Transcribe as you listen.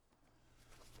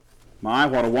My,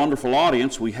 what a wonderful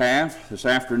audience we have this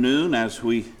afternoon as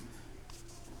we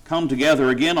come together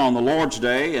again on the Lord's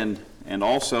Day and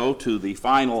also to the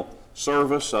final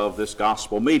service of this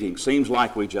gospel meeting. Seems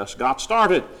like we just got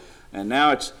started and now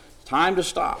it's time to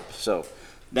stop. So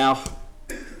now,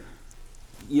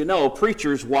 you know,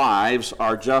 preachers' wives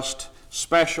are just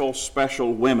special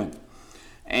women,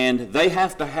 and they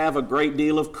have to have a great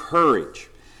deal of courage,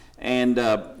 and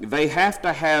they have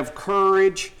to have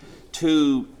courage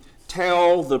to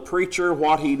tell the preacher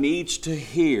what he needs to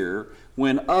hear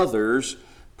when others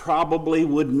probably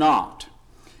would not.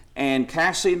 And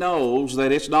Cassie knows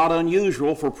that it's not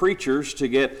unusual for preachers to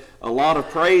get a lot of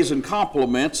praise and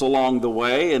compliments along the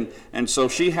way, and so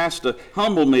she has to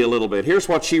humble me a little bit. Here's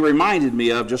what she reminded me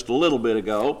of just a little bit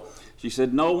ago. She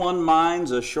said, "No one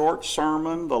minds a short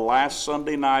sermon the last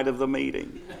Sunday night of the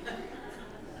meeting."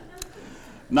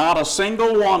 Not a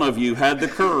single one of you had the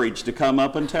courage to come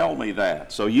up and tell me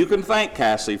that. So you can thank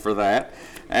Cassie for that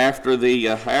after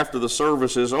the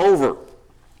service is over.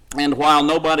 And while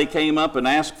nobody came up and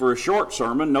asked for a short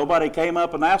sermon, nobody came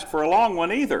up and asked for a long one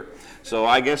either. So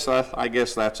I guess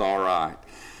that's all right.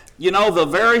 You know, the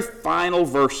very final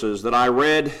verses that I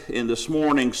read in this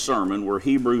morning's sermon were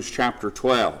Hebrews chapter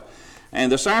 12. And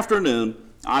this afternoon,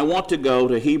 I want to go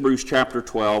to Hebrews chapter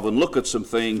 12 and look at some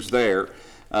things there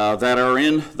that are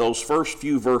in those first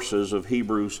few verses of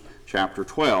Hebrews chapter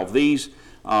 12. These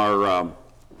are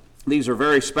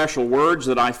very special words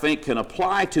that I think can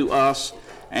apply to us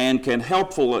and can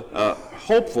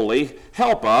hopefully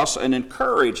help us and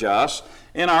encourage us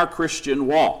in our Christian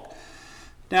walk.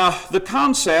 Now, the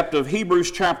concept of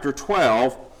Hebrews chapter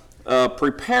 12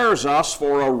 prepares us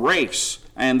for a race,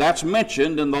 and that's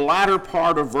mentioned in the latter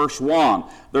part of verse 1.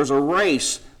 There's a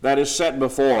race that is set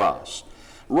before us.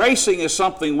 Racing is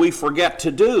something we forget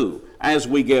to do as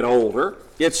we get older.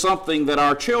 It's something that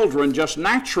our children just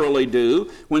naturally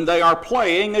do when they are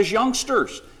playing as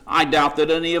youngsters. I doubt that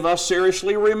any of us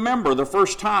seriously remember the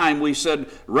first time we said,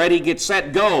 "Ready, get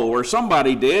set, go," or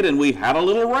somebody did, and we had a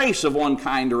little race of one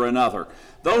kind or another.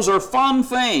 Those are fun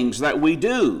things that we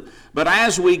do. But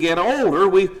as we get older,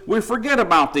 we forget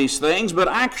about these things, but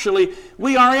actually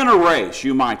we are in a race,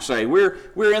 you might say.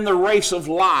 We're in the race of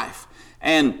life.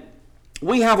 And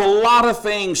we have a lot of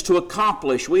things to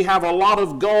accomplish. We have a lot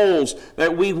of goals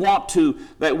that we want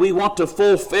to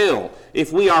fulfill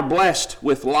if we are blessed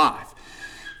with life.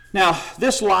 Now,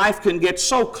 this life can get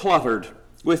so cluttered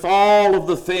with all of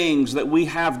the things that we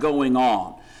have going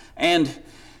on. And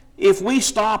if we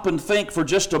stop and think for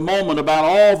just a moment about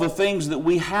all the things that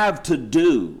we have to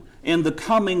do in the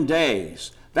coming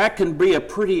days, that can be a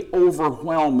pretty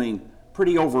overwhelming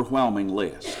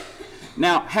list.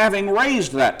 Now, having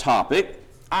raised that topic,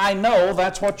 I know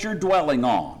that's what you're dwelling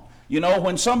on. You know,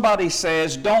 when somebody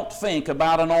says, "Don't think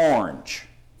about an orange,"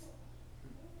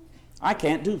 I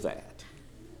can't do that.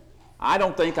 I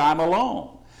don't think I'm alone.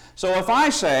 So if I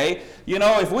say, you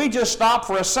know, if we just stop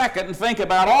for a second and think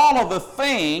about all of the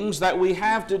things that we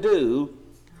have to do,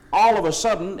 all of a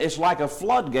sudden it's like a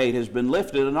floodgate has been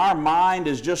lifted and our mind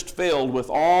is just filled with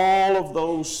all of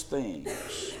those things.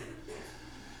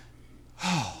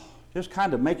 Just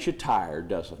kind of makes you tired,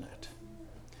 doesn't it?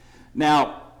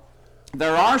 Now,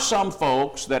 there are some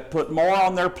folks that put more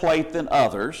on their plate than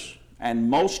others, and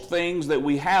most things that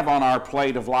we have on our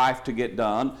plate of life to get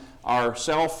done are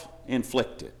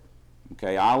self-inflicted.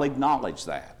 Okay, I'll acknowledge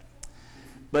that.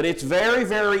 But it's very,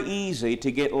 very easy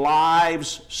to get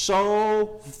lives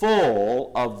so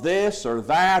full of this or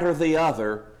that or the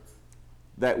other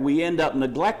that we end up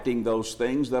neglecting those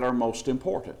things that are most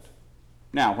important.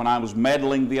 Now, when I was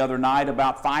meddling the other night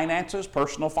about finances,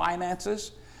 personal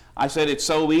finances, I said it's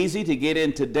so easy to get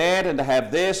into debt and to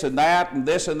have this and that and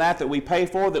this and that we pay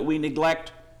for that we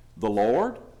neglect the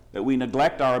Lord, that we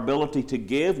neglect our ability to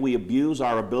give. We abuse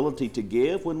our ability to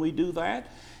give when we do that.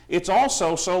 It's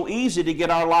also so easy to get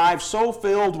our lives so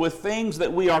filled with things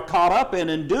that we are caught up in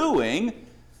and doing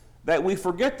that we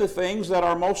forget the things that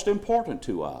are most important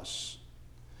to us.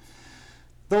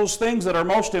 Those things that are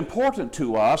most important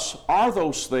to us are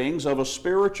those things of a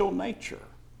spiritual nature.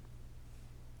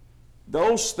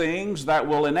 Those things that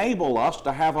will enable us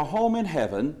to have a home in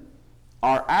heaven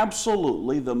are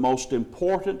absolutely the most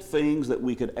important things that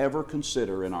we could ever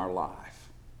consider in our life.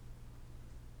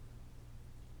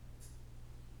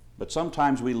 But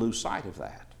sometimes we lose sight of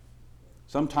that.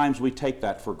 Sometimes we take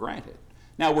that for granted.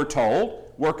 Now we're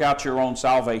told, work out your own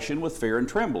salvation with fear and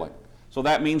trembling. So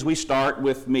that means we start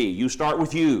with me. You start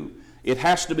with you. It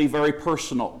has to be very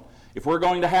personal. If we're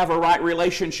going to have a right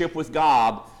relationship with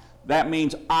God, that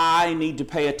means I need to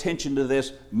pay attention to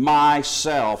this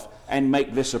myself and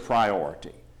make this a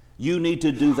priority. You need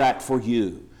to do that for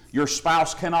you. Your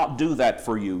spouse cannot do that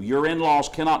for you. Your in-laws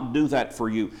cannot do that for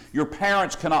you. Your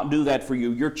parents cannot do that for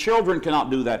you. Your children cannot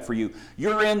do that for you.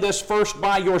 You're in this first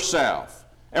by yourself.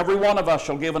 Every one of us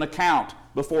shall give an account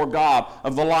before God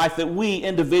of the life that we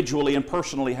individually and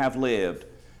personally have lived.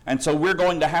 And so we're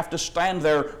going to have to stand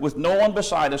there with no one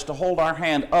beside us to hold our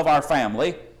hand of our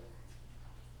family.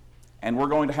 And we're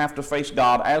going to have to face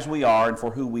God as we are and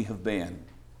for who we have been.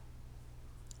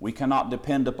 We cannot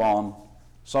depend upon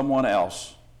someone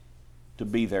else to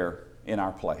be there in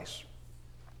our place.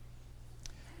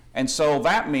 And so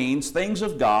that means things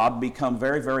of God become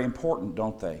very, very important,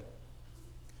 don't they?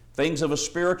 Things of a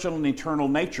spiritual and eternal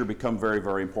nature become very,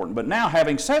 very important. But now,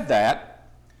 having said that,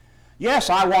 yes,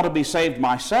 I want to be saved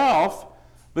myself,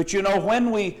 but you know,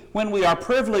 when we are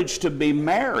privileged to be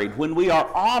married, when we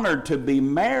are honored to be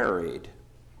married,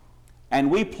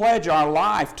 and we pledge our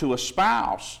life to a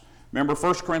spouse, remember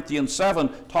 1 Corinthians 7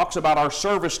 talks about our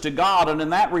service to God, and in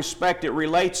that respect it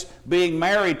relates being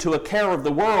married to a care of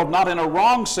the world, not in a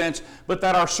wrong sense, but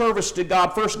that our service to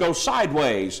God first goes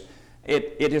sideways.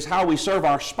 It is how we serve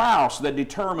our spouse that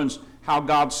determines how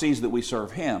God sees that we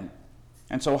serve Him.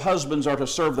 And so husbands are to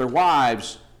serve their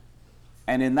wives,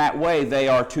 and in that way they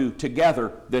are to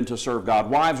together then to serve God.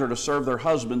 Wives are to serve their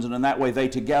husbands, and in that way they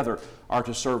together are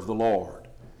to serve the Lord.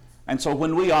 And so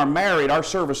when we are married, our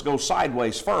service goes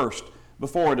sideways first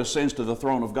before it ascends to the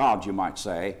throne of God, you might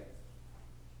say.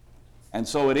 And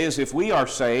so it is if we are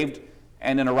saved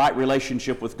and in a right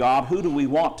relationship with God, who do we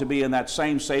want to be in that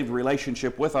same saved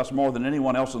relationship with us more than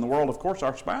anyone else in the world? Of course,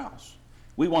 our spouse.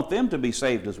 We want them to be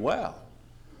saved as well.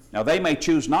 Now, they may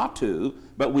choose not to,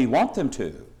 but we want them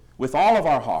to with all of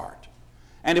our heart.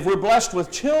 And if we're blessed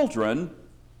with children,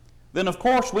 then of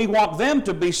course we want them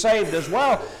to be saved as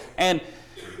well. And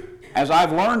as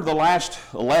I've learned the last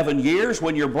 11 years,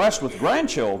 when you're blessed with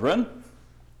grandchildren,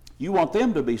 you want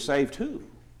them to be saved too.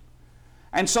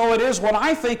 And so it is when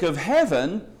I think of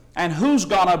heaven and who's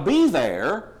going to be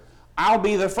there, I'll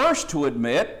be the first to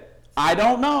admit, I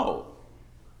don't know.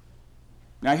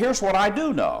 Now here's what I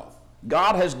do know.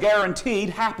 God has guaranteed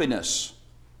happiness.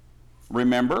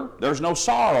 Remember, there's no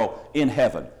sorrow in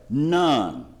heaven.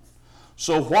 None.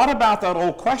 So what about that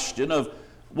old question of,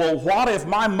 well, what if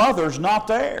my mother's not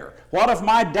there? What if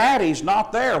my daddy's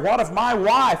not there? What if my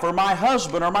wife or my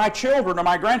husband or my children or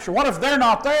my grandchildren, what if they're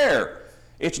not there?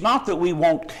 It's not that we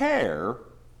won't care,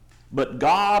 but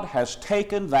God has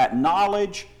taken that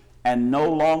knowledge and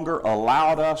no longer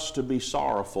allowed us to be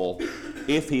sorrowful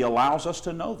if He allows us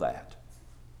to know that.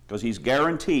 Because He's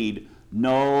guaranteed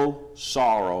no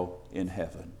sorrow in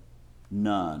heaven.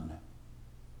 None.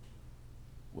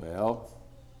 Well,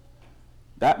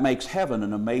 that makes heaven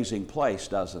an amazing place,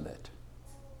 doesn't it?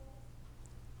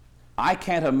 I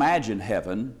can't imagine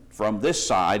heaven from this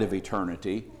side of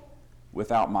eternity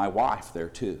without my wife there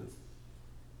too.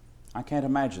 I can't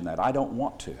imagine that. I don't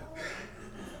want to.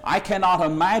 I cannot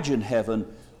imagine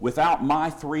heaven without my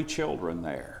 3 children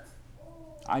there.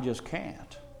 I just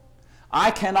can't.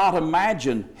 I cannot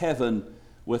imagine heaven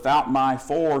without my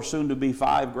 4, soon to be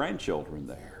 5 grandchildren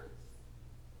there.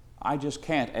 I just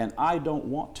can't, and I don't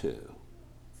want to.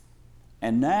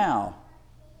 And now,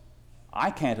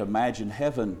 I can't imagine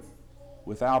heaven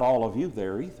without all of you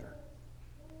there either,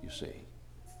 you see.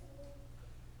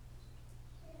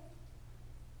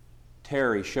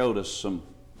 Terry showed us some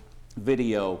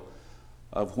video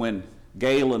of when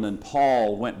Galen and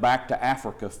Paul went back to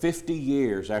Africa 50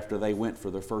 years after they went for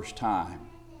the first time.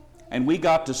 And we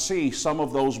got to see some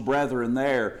of those brethren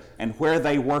there and where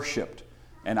they worshiped.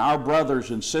 And our brothers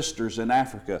and sisters in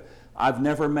Africa, I've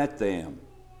never met them,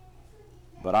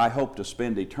 but I hope to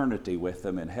spend eternity with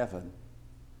them in heaven.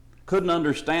 Couldn't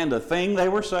understand a thing they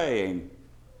were saying,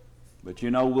 but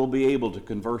you know, we'll be able to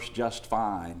converse just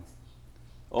fine.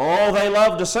 Oh, they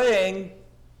love to sing.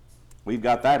 We've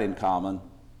got that in common.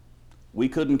 We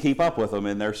couldn't keep up with them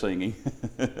in their singing.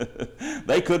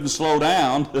 They couldn't slow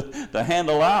down to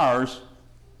handle ours.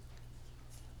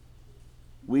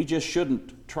 We just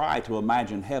shouldn't try to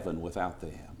imagine heaven without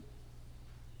them.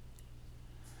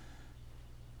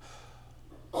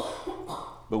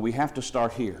 But we have to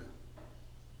start here.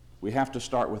 We have to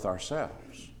start with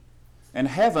ourselves. And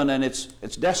heaven and its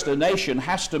destination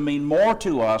has to mean more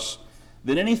to us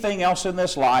than anything else in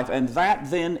this life, and that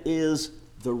then is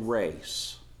the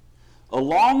race.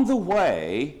 Along the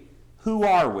way, who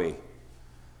are we?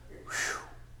 Whew.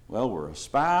 Well, we're a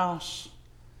spouse,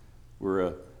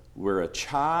 we're a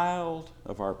child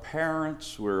of our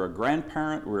parents, we're a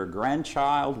grandparent, we're a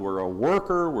grandchild, we're a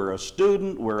worker, we're a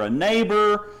student, we're a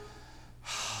neighbor,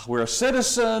 we're a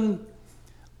citizen.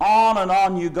 On and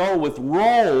on you go with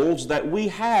roles that we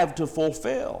have to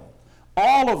fulfill.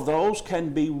 all of those can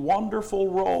be wonderful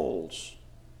roles,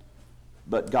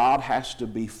 but God has to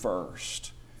be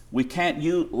first. We can't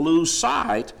lose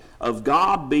sight of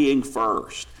God being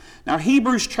first. Now,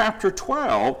 Hebrews chapter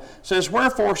 12 says,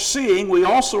 "Wherefore, seeing we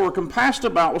also are compassed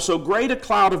about with so great a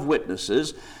cloud of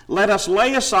witnesses, let us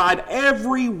lay aside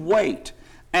every weight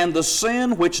and the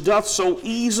sin which doth so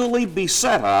easily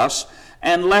beset us,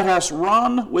 and let us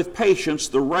run with patience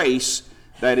the race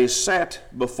that is set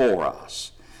before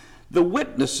us." The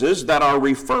witnesses that are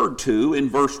referred to in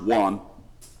verse 1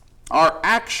 are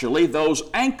actually those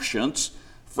ancients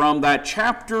from that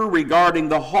chapter regarding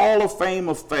the Hall of Fame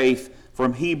of Faith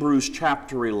from Hebrews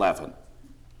chapter 11.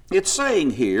 It's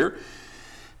saying here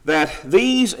that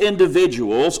these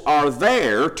individuals are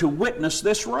there to witness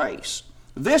this race.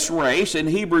 This race in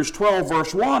Hebrews 12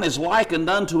 verse 1 is likened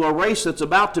unto a race that's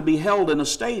about to be held in a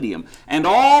stadium. And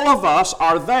all of us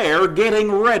are there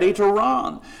getting ready to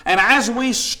run. And as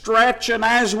we stretch and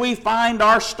as we find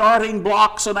our starting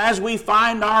blocks and as we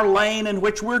find our lane in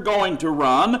which we're going to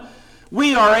run,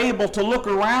 we are able to look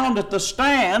around at the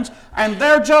stands, and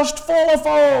they're just full of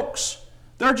folks.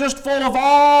 They're just full of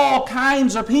all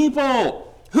kinds of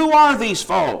people. Who are these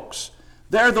folks?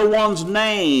 They're the ones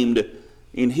named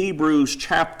in Hebrews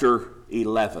chapter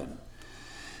 11.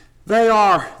 They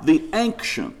are the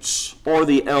ancients, or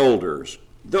the elders,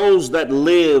 those that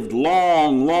lived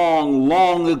long, long,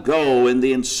 long ago in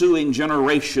the ensuing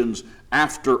generations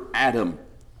after Adam.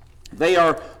 They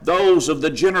are those of the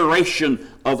generation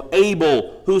of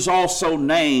Abel, who's also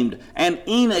named, and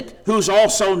Enoch, who's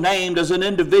also named as an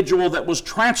individual that was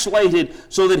translated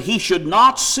so that he should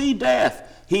not see death.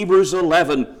 Hebrews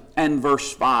 11 and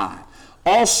verse 5.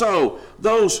 Also,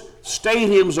 those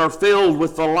stadiums are filled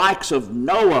with the likes of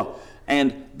Noah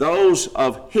and those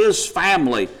of his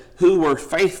family who were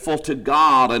faithful to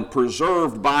God and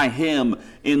preserved by him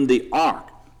in the ark.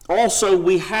 Also,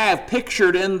 we have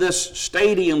pictured in this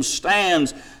stadium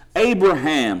stands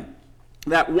Abraham,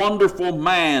 that wonderful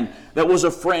man that was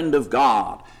a friend of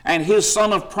God, and his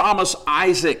son of promise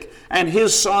Isaac, and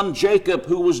his son Jacob,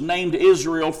 who was named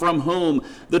Israel, from whom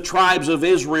the tribes of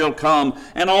Israel come,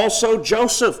 and also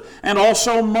Joseph, and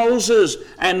also Moses,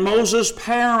 and Moses'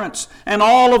 parents, and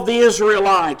all of the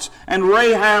Israelites, and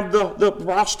Rahab the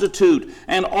prostitute,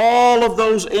 and all of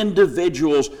those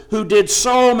individuals who did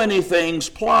so many things,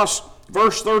 plus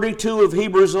verse 32 of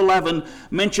Hebrews 11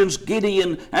 mentions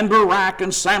Gideon and Barak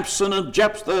and Samson and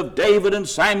Jephthah, David and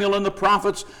Samuel and the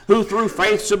prophets, who through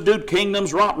faith subdued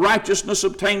kingdoms, wrought righteousness,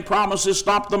 obtained promises,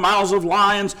 stopped the mouths of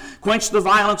lions, quenched the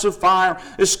violence of fire,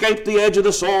 escaped the edge of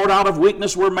the sword, out of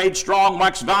weakness were made strong,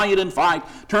 waxed valiant in fight,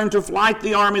 turned to flight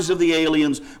the armies of the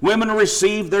aliens. Women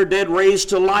received their dead raised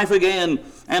to life again,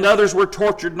 and others were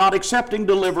tortured, not accepting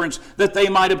deliverance, that they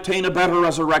might obtain a better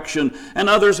resurrection. And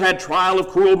others had trial of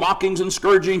cruel mockings and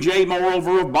scourgings, yea,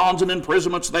 moreover, of bonds and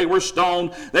imprisonments. They were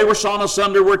stoned, they were sawn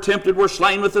asunder, were tempted, were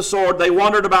slain with the sword. They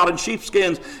wandered about in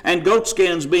sheepskins and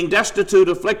goatskins, being destitute,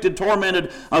 afflicted,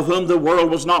 tormented, of whom the world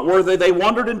was not worthy. They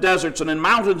wandered in deserts and in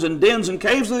mountains and dens and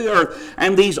caves of the earth.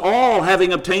 And these all,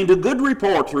 having obtained a good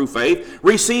report through faith,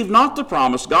 received not the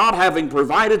promise, God having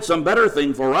provided some better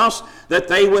thing for us, that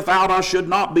they without us should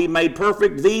not be made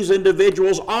perfect. These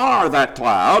individuals are that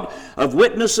cloud of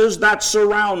witnesses that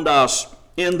surround us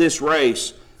in this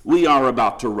race we are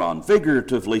about to run.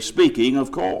 Figuratively speaking,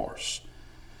 of course.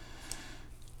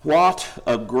 What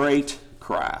a great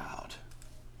crowd.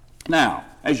 Now,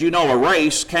 as you know, a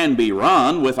race can be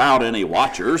run without any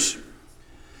watchers.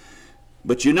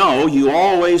 But you know, you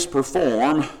always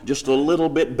perform just a little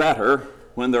bit better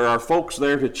when there are folks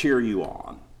there to cheer you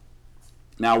on.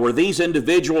 Now, were these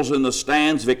individuals in the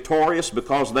stands victorious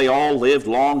because they all lived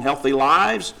long, healthy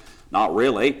lives? Not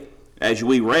really. As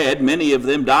we read, many of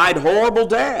them died horrible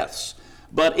deaths.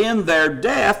 But in their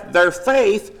death, their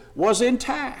faith was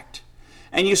intact.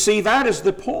 And you see, that is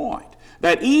the point.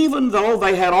 That even though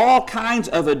they had all kinds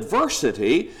of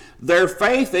adversity, their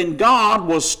faith in God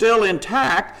was still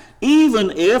intact,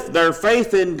 even if their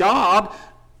faith in God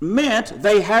meant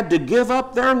they had to give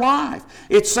up their life.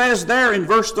 It says there in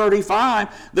verse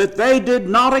 35 that they did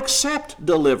not accept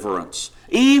deliverance,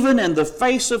 even in the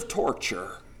face of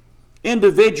torture.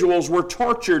 Individuals were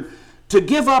tortured to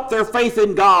give up their faith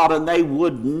in God, and they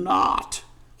would not.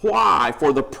 Why?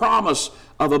 For the promise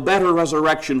of a better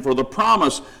resurrection, for the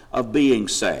promise of being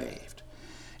saved.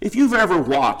 If you've ever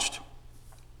watched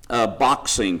a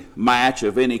boxing match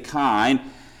of any kind,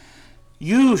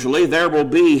 usually there will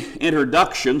be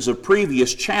introductions of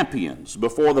previous champions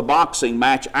before the boxing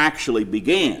match actually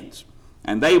begins.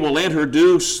 And they will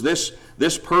introduce this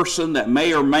this person that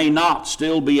may or may not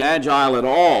still be agile at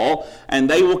all, and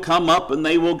they will come up and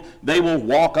they will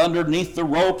walk underneath the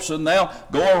ropes, and they'll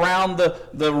go around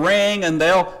the ring, and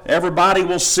everybody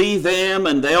will see them,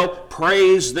 and they'll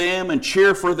praise them and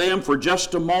cheer for them for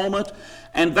just a moment.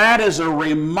 And that is a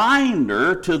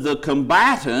reminder to the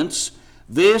combatants,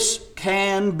 this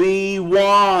can be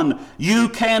won. You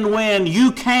can win.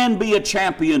 You can be a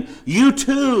champion. You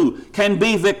too can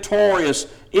be victorious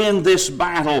in this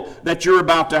battle that you're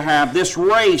about to have, this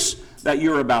race that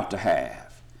you're about to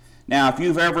have. Now, if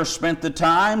you've ever spent the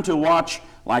time to watch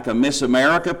like a Miss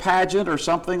America pageant or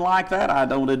something like that, I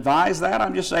don't advise that.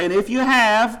 I'm just saying if you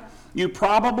have, you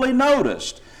probably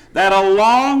noticed that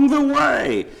along the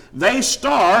way, they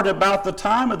start about the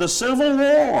time of the Civil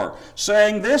War,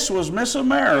 saying this was Miss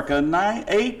America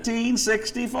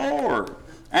 1864.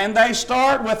 And they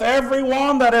start with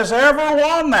everyone that has ever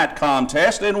won that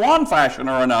contest in one fashion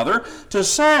or another to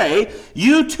say,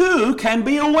 you too can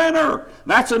be a winner.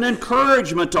 That's an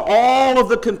encouragement to all of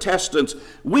the contestants.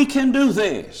 We can do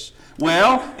this.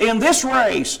 Well, in this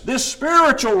race, this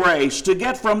spiritual race to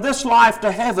get from this life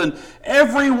to heaven,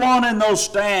 everyone in those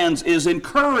stands is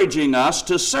encouraging us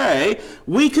to say,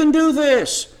 we can do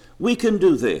this, we can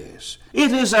do this.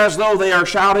 It is as though they are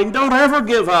shouting, don't ever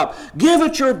give up, give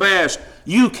it your best,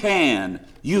 you can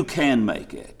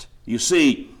make it. You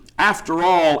see, after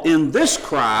all, in this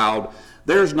crowd,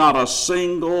 there's not a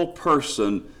single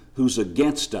person who's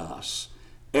against us.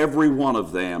 Every one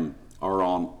of them are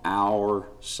on our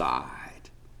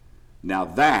side. Now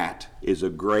that is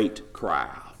a great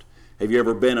crowd. Have you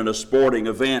ever been in a sporting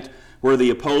event where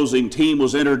the opposing team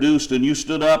was introduced and you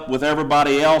stood up with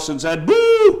everybody else and said,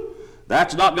 boo!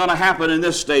 That's not going to happen in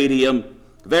this stadium.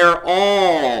 They're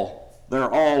all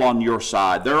on your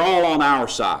side. They're all on our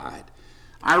side.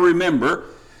 I remember,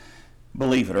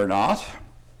 believe it or not,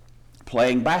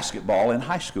 playing basketball in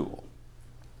high school.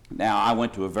 Now, I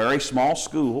went to a very small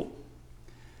school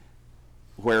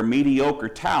where mediocre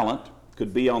talent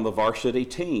could be on the varsity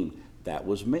team. That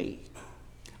was me.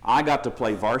 I got to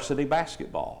play varsity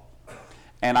basketball.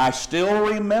 And I still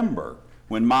remember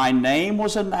when my name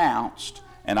was announced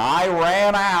and I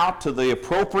ran out to the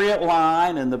appropriate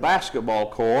line in the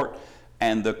basketball court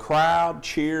and the crowd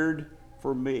cheered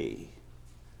for me.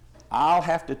 I'll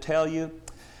have to tell you,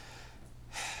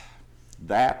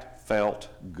 that felt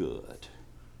good.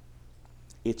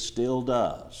 It still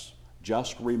does.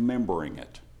 Just remembering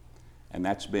it. And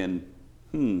that's been,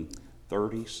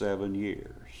 37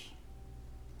 years.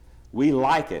 We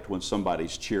like it when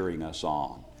somebody's cheering us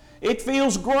on. It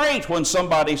feels great when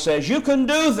somebody says, you can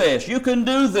do this, you can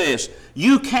do this,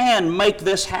 you can make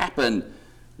this happen.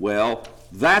 Well,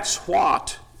 that's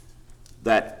what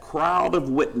that crowd of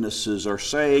witnesses are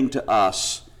saying to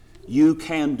us, you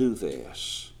can do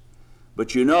this.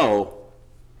 But you know,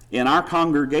 in our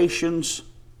congregations,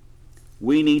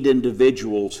 we need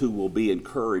individuals who will be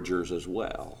encouragers as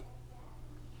well.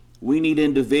 We need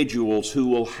individuals who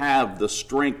will have the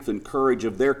strength and courage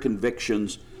of their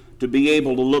convictions to be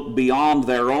able to look beyond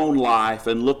their own life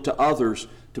and look to others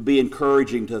to be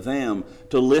encouraging to them,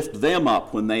 to lift them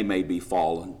up when they may be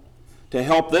fallen, to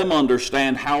help them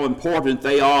understand how important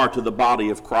they are to the body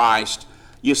of Christ.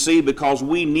 You see, because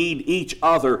we need each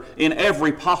other in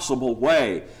every possible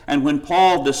way. And when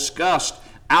Paul discussed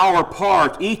our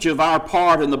part, each of our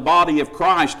part in the body of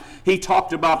Christ, he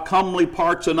talked about comely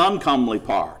parts and uncomely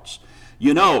parts.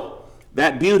 You know,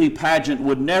 that beauty pageant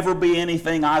would never be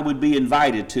anything I would be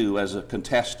invited to as a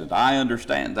contestant. I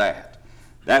understand that.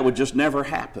 That would just never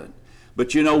happen.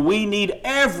 But you know, we need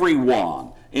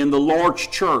everyone in the Lord's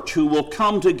church who will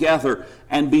come together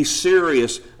and be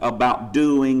serious about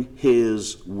doing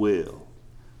His will.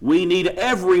 We need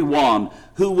everyone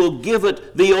who will give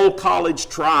it the old college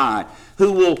try,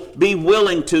 who will be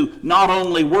willing to not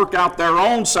only work out their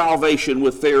own salvation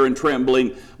with fear and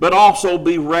trembling, but also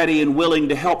be ready and willing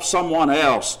to help someone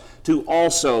else to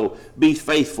also be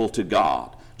faithful to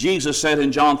God. Jesus said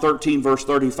in John 13, verse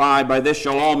 35, by this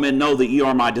shall all men know that ye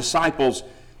are my disciples,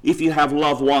 if you have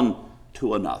love one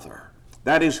to another.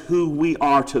 That is who we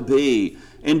are to be,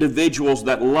 individuals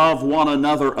that love one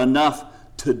another enough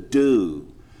to do.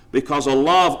 Because a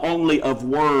love only of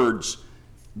words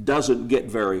doesn't get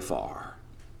very far.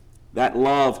 That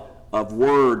love of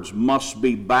words must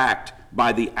be backed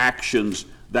by the actions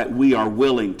that we are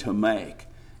willing to make.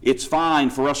 It's fine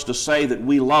for us to say that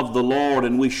we love the Lord,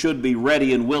 and we should be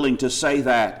ready and willing to say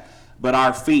that, but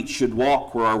our feet should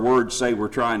walk where our words say we're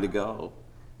trying to go.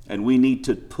 And we need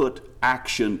to put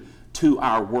action to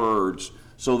our words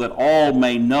so that all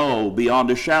may know beyond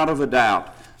a shadow of a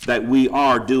doubt that we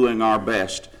are doing our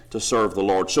best to serve the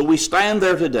Lord. So we stand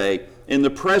there today in the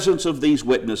presence of these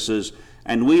witnesses,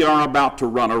 and we are about to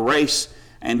run a race,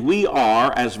 and we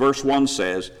are, as verse 1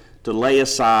 says, to lay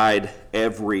aside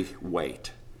every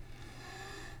weight.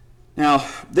 Now,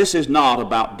 this is not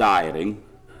about dieting,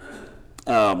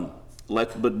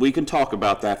 but we can talk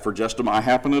about that for just a moment.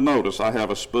 I happen to notice I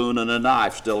have a spoon and a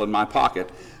knife still in my pocket,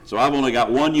 so I've only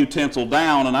got one utensil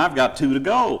down, and I've got 2 to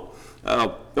go.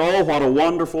 Oh, what a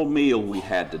wonderful meal we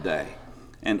had today.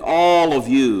 And all of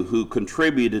you who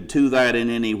contributed to that in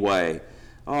any way,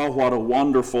 oh, what a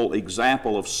wonderful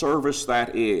example of service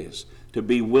that is, to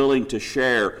be willing to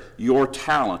share your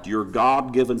talent, your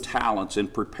God-given talents in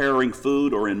preparing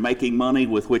food or in making money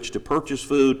with which to purchase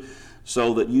food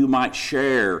so that you might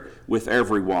share with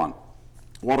everyone.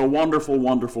 What a wonderful,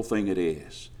 wonderful thing it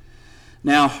is.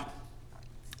 Now,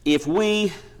 if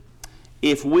we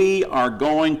are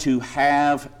going to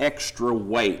have extra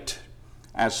weight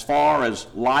as far as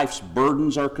life's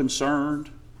burdens are concerned,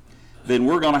 then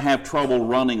we're going to have trouble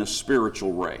running a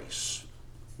spiritual race.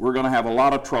 We're going to have a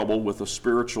lot of trouble with a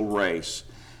spiritual race.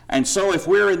 And so if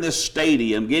we're in this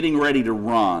stadium getting ready to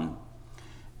run,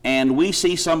 and we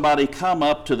see somebody come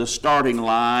up to the starting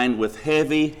line with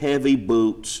heavy, heavy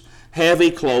boots,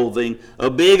 heavy clothing, a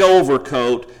big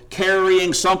overcoat,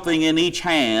 carrying something in each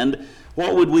hand,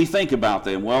 what would we think about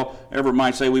them? Well, we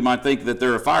might think that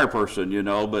they're a fire person,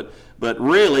 but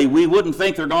really we wouldn't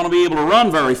think they're going to be able to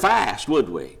run very fast, would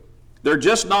we? They're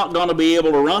just not going to be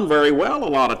able to run very well a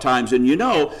lot of times. And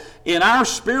in our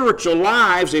spiritual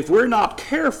lives, if we're not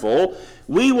careful,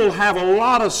 we will have a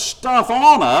lot of stuff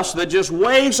on us that just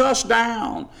weighs us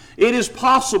down. It is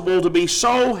possible to be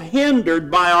so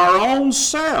hindered by our own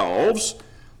selves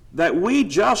that we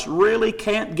just really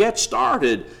can't get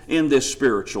started in this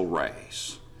spiritual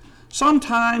race.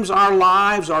 Sometimes our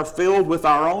lives are filled with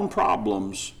our own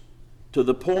problems to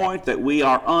the point that we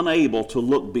are unable to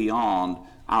look beyond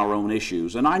our own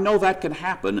issues. And I know that can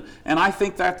happen, and I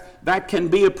think that can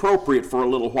be appropriate for a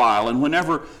little while. And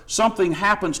whenever something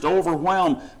happens to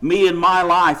overwhelm me in my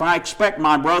life, I expect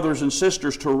my brothers and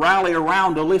sisters to rally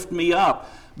around to lift me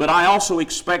up. But I also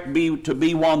expect to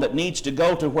be one that needs to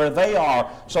go to where they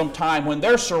are sometime when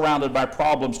they're surrounded by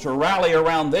problems, to rally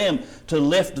around them to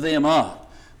lift them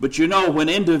up. But when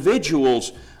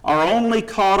individuals are only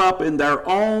caught up in their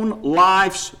own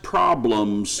life's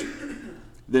problems,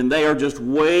 then they are just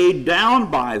weighed down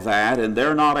by that, and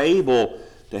they're not able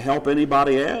to help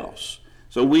anybody else.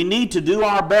 So we need to do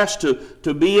our best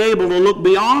to be able to look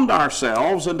beyond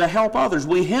ourselves and to help others.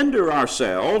 We hinder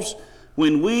ourselves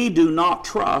when we do not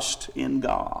trust in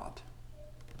God.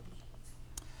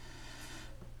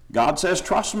 God says,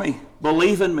 trust me,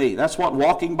 believe in me. That's what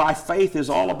walking by faith is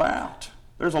all about.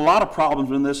 There's a lot of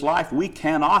problems in this life we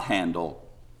cannot handle.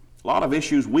 A lot of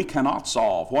issues we cannot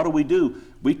solve. What do?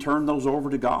 We turn those over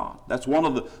to God. That's one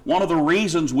of the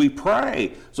reasons we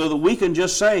pray, so that we can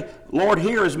just say, Lord,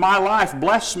 here is my life.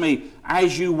 Bless me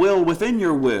as you will within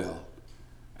your will.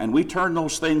 And we turn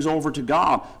those things over to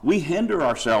God. We hinder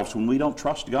ourselves when we don't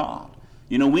trust God.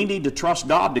 We need to trust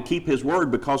God to keep His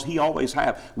word, because He always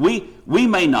has. We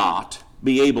may not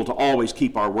be able to always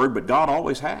keep our word, but God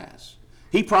always has.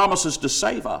 He promises to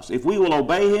save us. If we will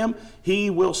obey Him, He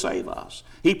will save us.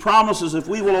 He promises if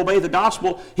we will obey the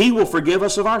gospel, He will forgive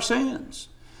us of our sins.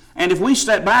 And if we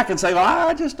step back and say, well,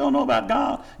 I just don't know about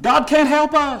God, God can't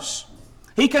help us.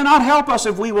 He cannot help us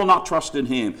if we will not trust in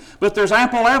Him. But there's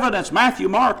ample evidence. Matthew,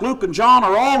 Mark, Luke, and John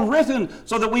are all written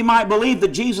so that we might believe that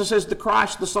Jesus is the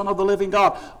Christ, the Son of the living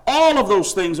God. All of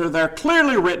those things are there,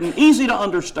 clearly written, easy to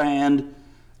understand.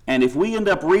 And if we end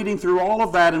up reading through all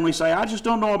of that and we say, I just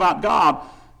don't know about God,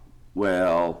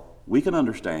 well, we can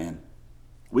understand.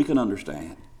 We can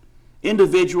understand.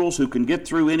 Individuals who can get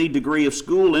through any degree of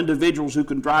school, individuals who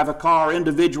can drive a car,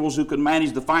 individuals who can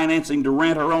manage the financing to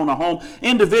rent or own a home,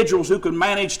 individuals who can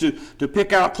manage to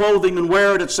pick out clothing and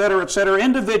wear it, etc.,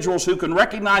 individuals who can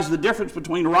recognize the difference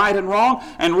between right and wrong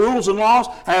and rules and laws,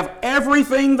 have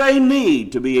everything they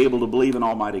need to be able to believe in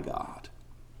Almighty God.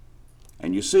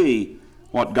 And you see,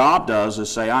 what God does is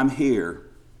say, I'm here.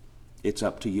 It's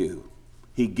up to you.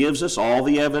 He gives us all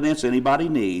the evidence anybody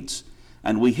needs,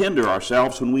 and we hinder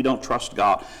ourselves when we don't trust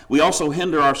God. We also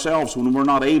hinder ourselves when we're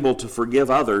not able to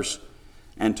forgive others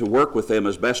and to work with them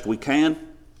as best we can.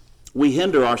 We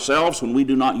hinder ourselves when we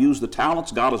do not use the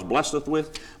talents God has blessed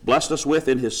us with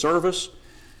in His service.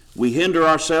 We hinder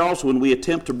ourselves when we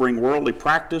attempt to bring worldly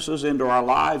practices into our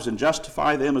lives and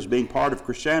justify them as being part of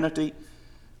Christianity.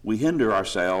 We hinder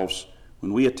ourselves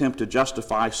when we attempt to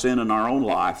justify sin in our own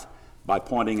life by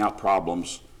pointing out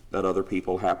problems that other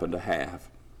people happen to have.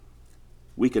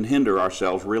 We can hinder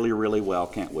ourselves really, really well,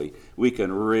 can't we? We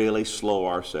can really slow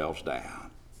ourselves down.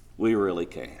 We really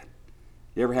can.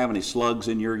 You ever have any slugs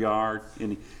in your yard?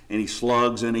 Any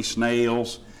slugs, any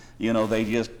snails? You know, they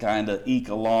just kind of eke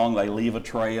along. They leave a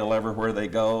trail everywhere they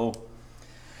go.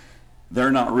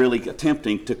 They're not really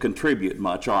attempting to contribute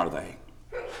much, are they?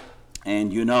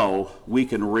 And you know, we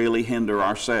can really hinder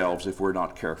ourselves if we're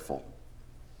not careful.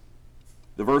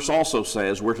 The verse also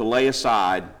says we're to lay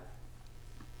aside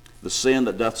the sin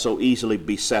that doth so easily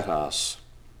beset us.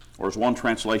 Or as one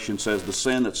translation says, the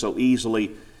sin that so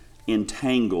easily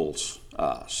entangles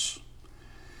us.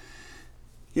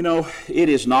 You know, it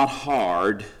is not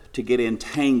hard to get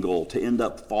entangled, to end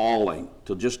up falling,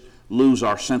 to just lose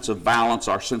our sense of balance,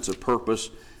 our sense of purpose,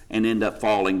 and end up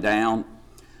falling down.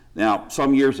 Now,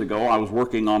 some years ago, I was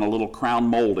working on a little crown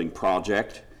molding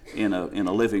project in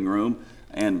a living room,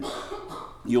 and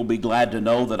you'll be glad to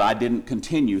know that I didn't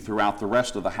continue throughout the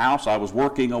rest of the house. I was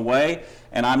working away,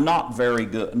 and I'm not very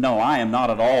good. No, I am not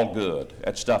at all good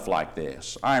at stuff like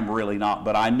this. I'm really not,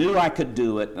 but I knew I could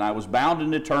do it, and I was bound and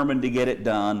determined to get it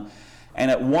done. And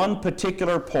at one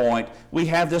particular point, we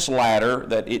have this ladder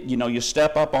that, you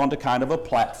step up onto kind of a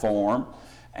platform,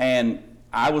 and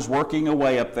I was working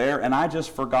away up there, and I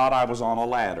just forgot I was on a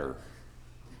ladder.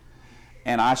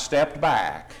 And I stepped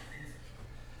back,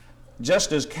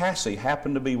 just as Cassie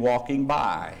happened to be walking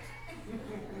by.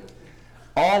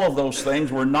 All of those things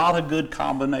were not a good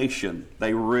combination.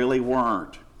 They really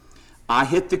weren't. I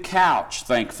hit the couch,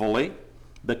 thankfully.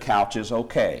 The couch is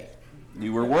okay.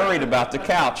 You were worried about the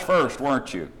couch first,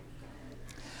 weren't you?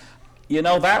 You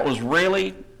know, that was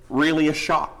really, really a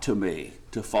shock to me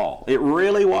to fall. It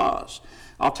really was.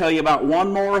 I'll tell you about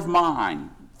one more of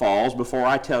mine falls before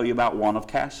I tell you about one of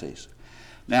Cassie's.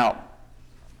 Now,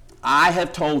 I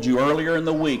have told you earlier in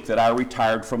the week that I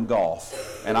retired from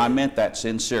golf, and I meant that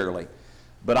sincerely.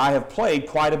 But I have played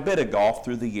quite a bit of golf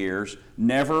through the years,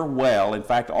 never well, in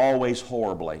fact, always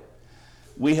horribly.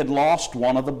 We had lost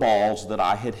one of the balls that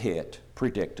I had hit,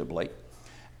 predictably.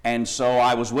 And so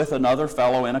I was with another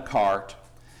fellow in a cart,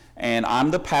 and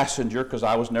I'm the passenger because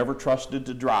I was never trusted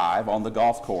to drive on the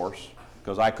golf course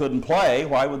because I couldn't play.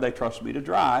 Why would they trust me to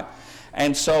drive?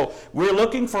 And so we're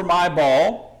looking for my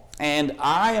ball, and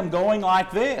I am going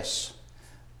like this,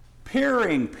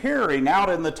 peering out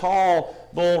in the tall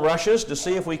bulrushes to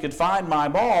see if we could find my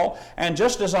ball. And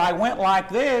just as I went like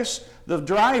this, the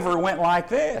driver went like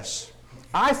this.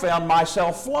 I found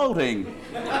myself floating.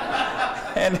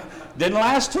 And didn't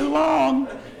last too long,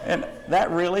 and that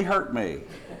really hurt me.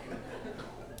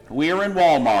 We were in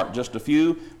Walmart just a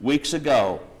few weeks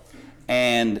ago,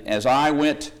 and as I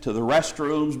went to the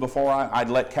restrooms before I'd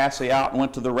let Cassie out and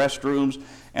went to the restrooms,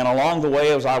 and along the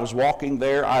way as I was walking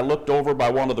there, I looked over by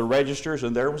one of the registers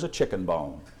and there was a chicken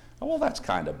bone. Oh, well, that's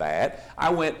kind of bad. I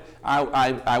went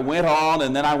on,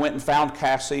 and then I went and found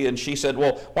Cassie, and she said,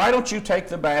 well, why don't you take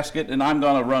the basket, and I'm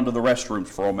going to run to the restrooms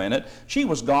for a minute. She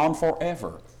was gone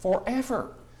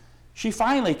forever. She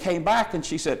finally came back, and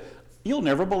she said, you'll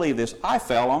never believe this. I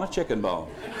fell on a chicken bone.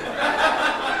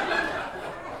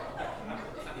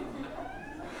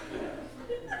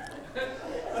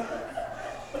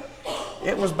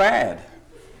 It was bad.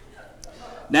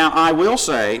 Now, I will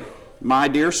say, my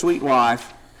dear sweet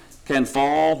wife can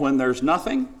fall when there's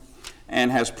nothing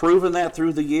and has proven that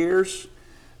through the years,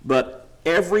 but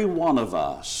every one of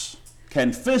us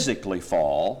can physically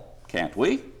fall, can't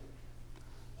we?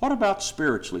 What about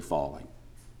spiritually falling?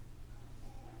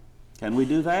 Can we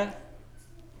do that?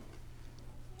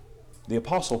 The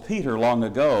Apostle Peter long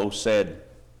ago said,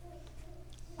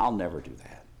 I'll never do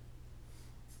that.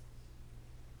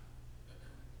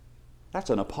 That's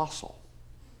an apostle.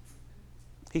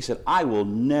 He said, I will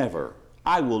never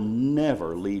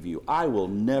leave you. I will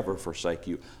never forsake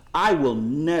you. I will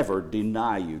never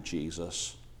deny you,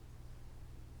 Jesus.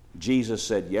 Jesus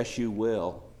said, yes, you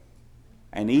will.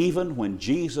 And even when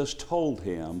Jesus told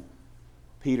him,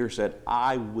 Peter said,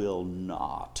 I will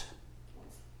not.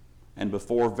 And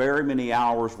before very many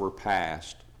hours were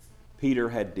passed, Peter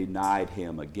had denied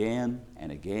him again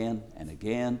and again and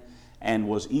again, and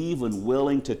was even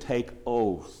willing to take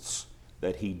oaths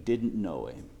that he didn't know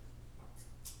him.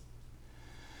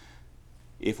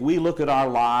 If we look at our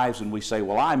lives and we say,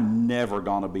 well, I'm never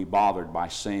going to be bothered by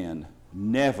sin,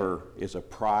 never is a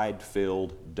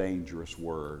pride-filled, dangerous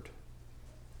word.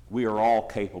 We are all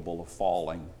capable of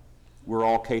falling. We're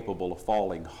all capable of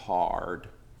falling hard.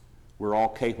 We're all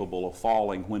capable of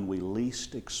falling when we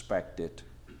least expect it.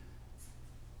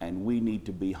 And we need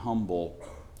to be humble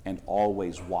and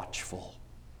always watchful.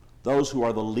 Those who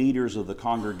are the leaders of the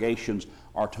congregations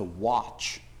are to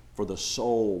watch for the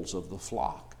souls of the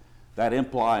flock. That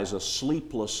implies a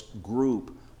sleepless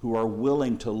group who are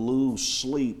willing to lose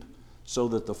sleep so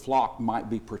that the flock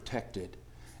might be protected.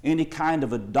 any kind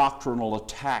of a doctrinal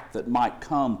attack that might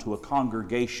come to a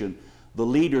congregation, the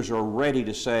leaders are ready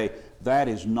to say, that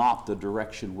is not the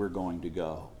direction we're going to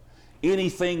go.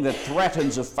 Anything that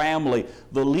threatens a family,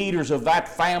 the leaders of that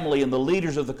family and the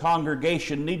leaders of the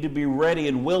congregation need to be ready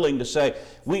and willing to say,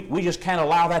 we just can't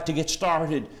allow that to get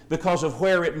started because of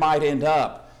where it might end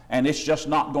up. And it's just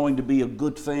not going to be a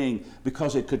good thing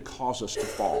because it could cause us to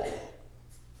fall.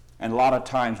 And a lot of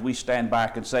times we stand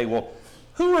back and say, well,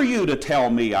 who are you to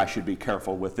tell me I should be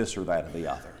careful with this or that or the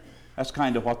other? That's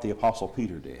kind of what the Apostle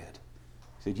Peter did.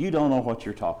 He said, you don't know what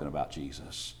you're talking about,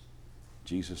 Jesus.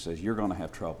 Jesus says, you're going to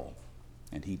have trouble.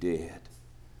 And he did.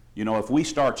 You know, if we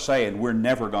start saying we're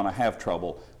never going to have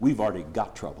trouble, we've already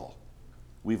got trouble.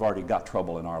 We've already got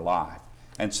trouble in our life.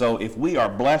 And so if we are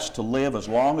blessed to live as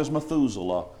long as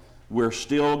Methuselah, we're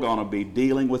still going to be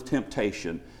dealing with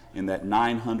temptation in that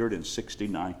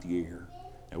 969th year.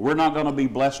 And we're not going to be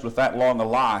blessed with that long a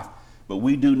life, but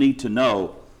we do need to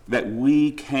know that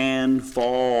we can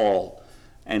fall.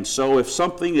 And so if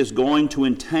something is going to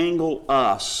entangle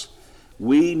us,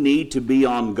 we need to be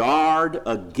on guard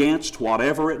against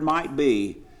whatever it might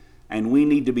be, and we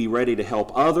need to be ready to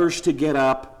help others to get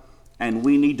up, and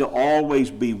we need to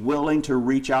always be willing to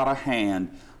reach out a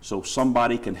hand so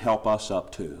somebody can help us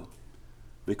up too.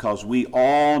 Because we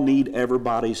all need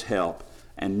everybody's help,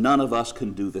 and none of us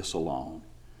can do this alone.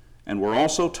 And we're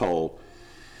also told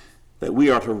that we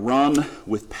are to run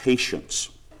with patience.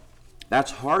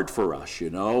 That's hard for us, you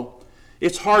know.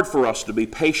 It's hard for us to be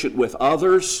patient with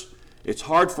others. It's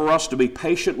hard for us to be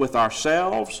patient with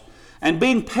ourselves. And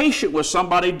being patient with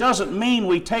somebody doesn't mean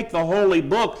we take the holy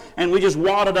book and we just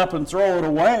wad it up and throw it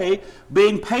away.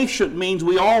 Being patient means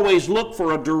we always look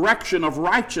for a direction of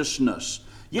righteousness.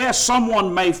 Yes,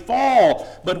 someone may fall,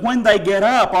 but when they get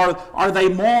up, are they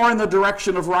more in the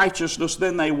direction of righteousness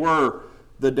than they were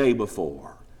the day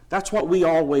before? That's what we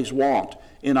always want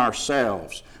in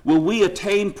ourselves. Will we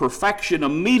attain perfection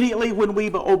immediately when we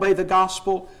obey the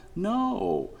gospel?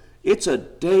 No. It's a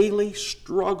daily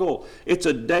struggle. It's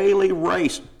a daily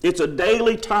race. It's a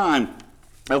daily time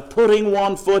of putting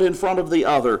one foot in front of the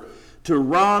other to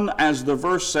run, as the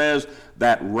verse says,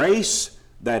 that race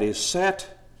that is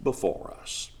set before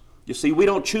us. You see, we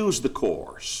don't choose the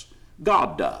course.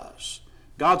 God does.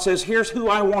 God says, here's who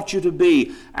I want you to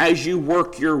be as you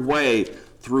work your way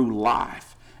through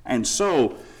life. And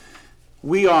so,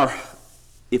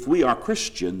 if we are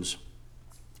Christians,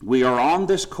 we are on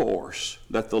this course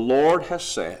that the Lord has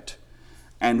set,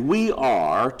 and we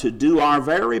are to do our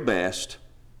very best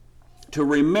to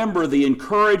remember the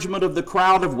encouragement of the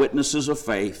crowd of witnesses of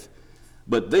faith,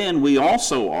 but then we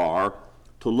also are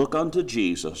to look unto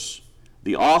Jesus,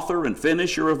 the author and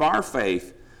finisher of our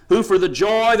faith, who for the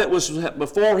joy that was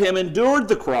before him endured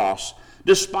the cross,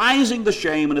 despising the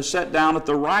shame, and is set down at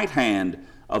the right hand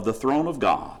of the throne of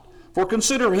God. For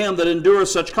consider him that endureth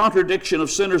such contradiction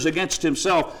of sinners against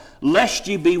himself, lest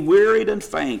ye be wearied and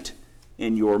faint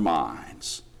in your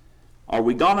minds. Are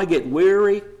we going to get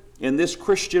weary in this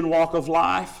Christian walk of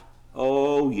life?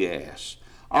 Oh, yes.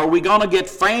 Are we going to get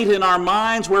faint in our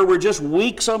minds where we're just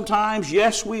weak sometimes?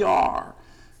 Yes, we are.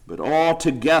 But all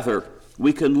together,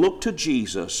 we can look to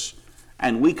Jesus,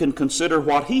 and we can consider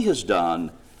what he has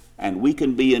done, and we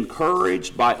can be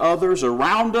encouraged by others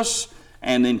around us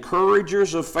and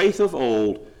encouragers of faith of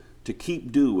old to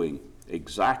keep doing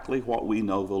exactly what we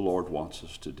know the Lord wants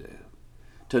us to do.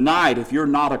 Tonight, if you're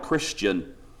not a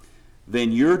Christian,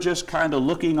 then you're just kind of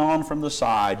looking on from the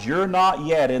side. You're not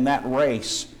yet in that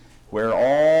race where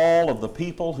all of the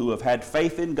people who have had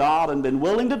faith in God and been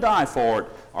willing to die for it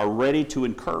are ready to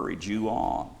encourage you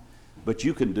on. But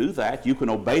you can do that. You can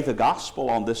obey the gospel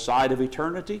on this side of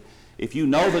eternity. If you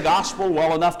know the gospel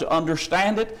well enough to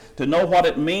understand it, to know what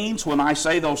it means when I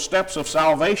say those steps of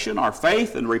salvation are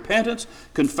faith and repentance,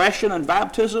 confession and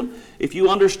baptism, if you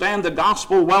understand the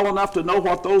gospel well enough to know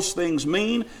what those things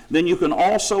mean, then you can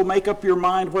also make up your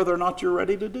mind whether or not you're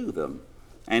ready to do them.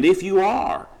 And if you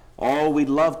are, we'd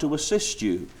love to assist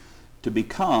you to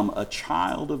become a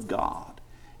child of God.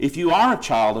 If you are a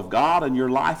child of God and your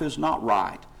life is not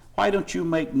right, why don't you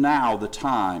make now the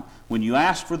time when you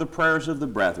ask for the prayers of the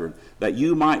brethren that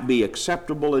you might be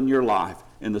acceptable in your life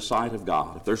in the sight of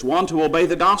God? If there's one to obey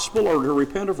the gospel or to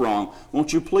repent of wrong,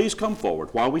 won't you please come forward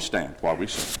while we stand, while we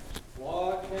sing.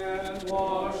 What can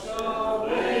wash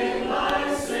away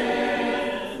my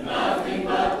sin? Nothing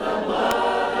but the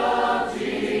blood of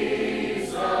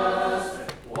Jesus.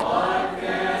 What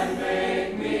can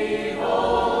make me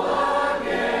whole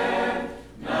again?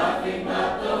 Nothing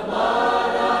but the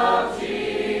blood of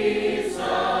Jesus.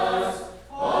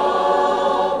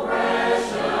 Oh,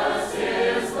 precious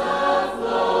is the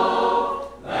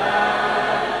flow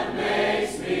that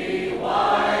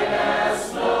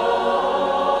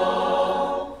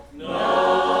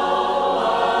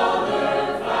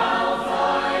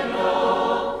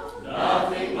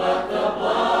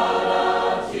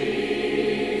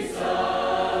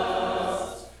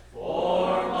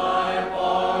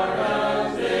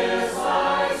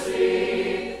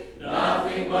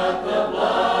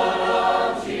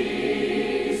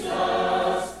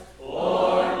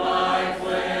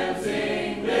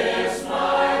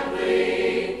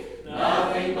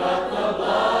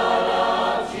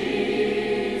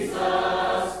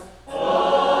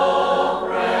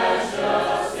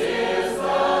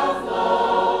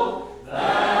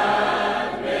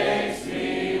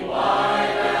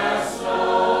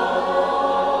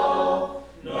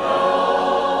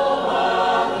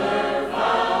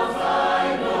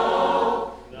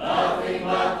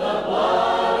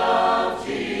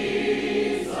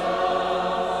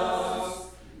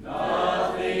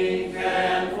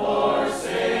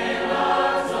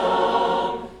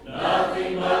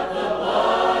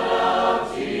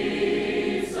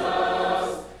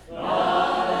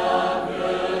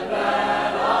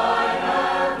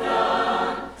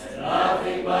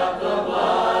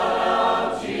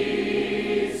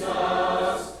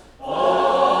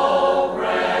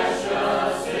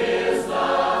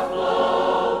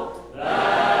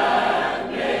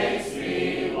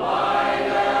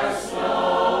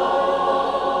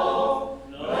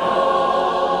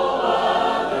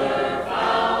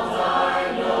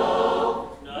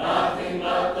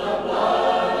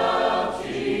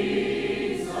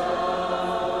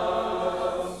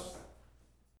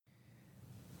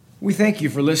We thank you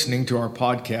for listening to our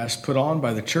podcast put on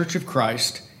by the Church of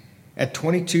Christ at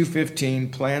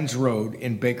 2215 Plans Road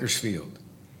in Bakersfield.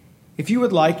 If you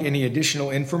would like any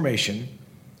additional information,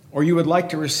 or you would like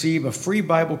to receive a free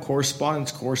Bible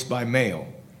correspondence course by mail,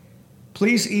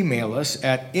 please email us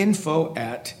at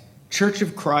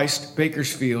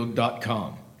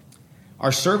info@churchofchristbakersfield.com.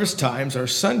 Our service times are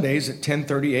Sundays at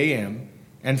 10:30 a.m.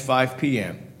 and 5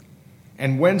 p.m.,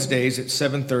 and Wednesdays at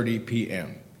 7:30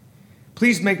 p.m.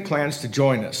 Please make plans to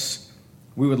join us.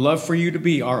 We would love for you to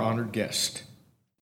be our honored guest.